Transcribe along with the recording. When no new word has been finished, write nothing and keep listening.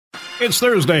It's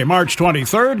Thursday, March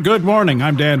 23rd. Good morning.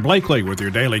 I'm Dan Blakely with your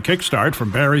daily kickstart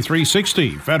from Barrie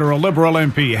 360. Federal Liberal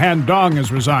MP Han Dong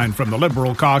has resigned from the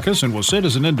Liberal caucus and will sit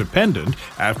as an independent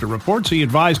after reports he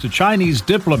advised a Chinese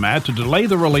diplomat to delay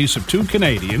the release of two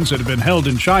Canadians that have been held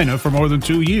in China for more than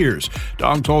 2 years.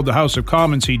 Dong told the House of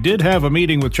Commons he did have a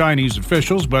meeting with Chinese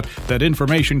officials, but that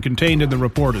information contained in the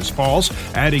report is false,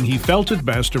 adding he felt it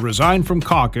best to resign from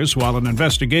caucus while an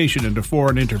investigation into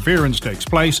foreign interference takes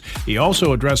place. He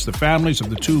also addressed the families of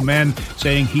the two men,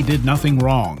 saying he did nothing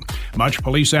wrong. Much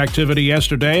police activity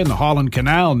yesterday in the Holland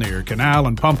Canal near Canal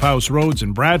and Pump House Roads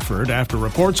in Bradford after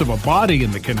reports of a body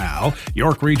in the canal.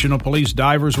 York Regional Police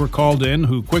divers were called in,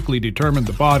 who quickly determined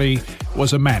the body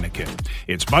was a mannequin.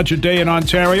 It's budget day in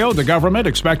Ontario. The government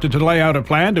expected to lay out a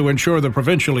plan to ensure the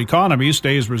provincial economy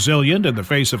stays resilient in the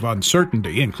face of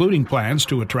uncertainty, including plans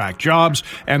to attract jobs,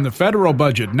 and the federal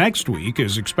budget next week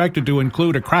is expected to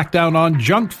include a crackdown on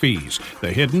junk fees,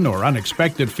 the hidden or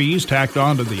unexpected fees tacked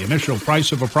on to the initial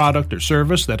price of a product or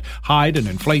service that hide and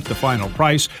inflate the final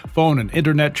price, phone and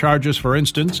internet charges, for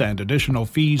instance, and additional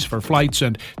fees for flights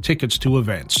and tickets to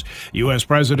events. U.S.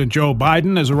 President Joe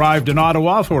Biden has arrived in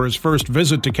Ottawa for his first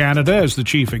visit to Canada as the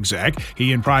chief exec.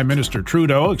 He and Prime Minister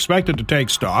Trudeau expected to take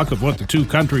stock of what the two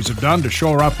countries have done to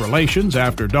shore up relations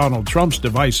after Donald Trump's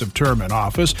divisive term in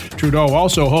office. Trudeau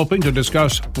also hoping to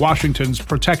discuss Washington's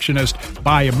protectionist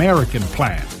Buy American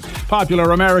plan.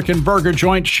 Popular American burger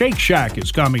joint Shake Shack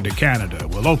is coming to Canada.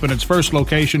 Will open its first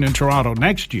location in Toronto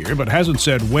next year, but hasn't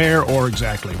said where or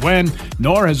exactly when,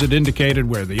 nor has it indicated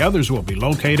where the others will be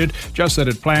located, just that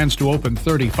it plans to open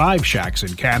 35 Shacks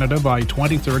in Canada by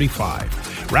 2035.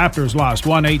 Raptors lost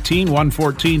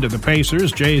 118-114 to the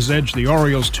Pacers. Jays edged the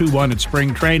Orioles 2-1 at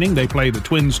spring training. They play the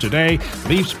Twins today.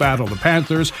 Leafs battle the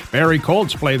Panthers. Barrie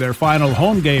Colts play their final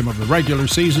home game of the regular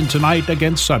season tonight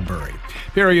against Sudbury.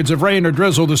 Periods of rain or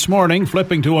drizzle this morning,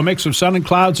 flipping to a mix of sun and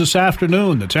clouds this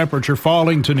afternoon. The temperature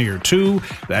falling to near 2.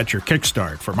 That's your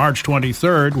kickstart for March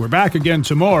 23rd. We're back again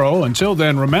tomorrow. Until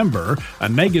then, remember, a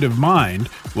negative mind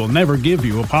will never give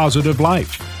you a positive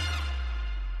life.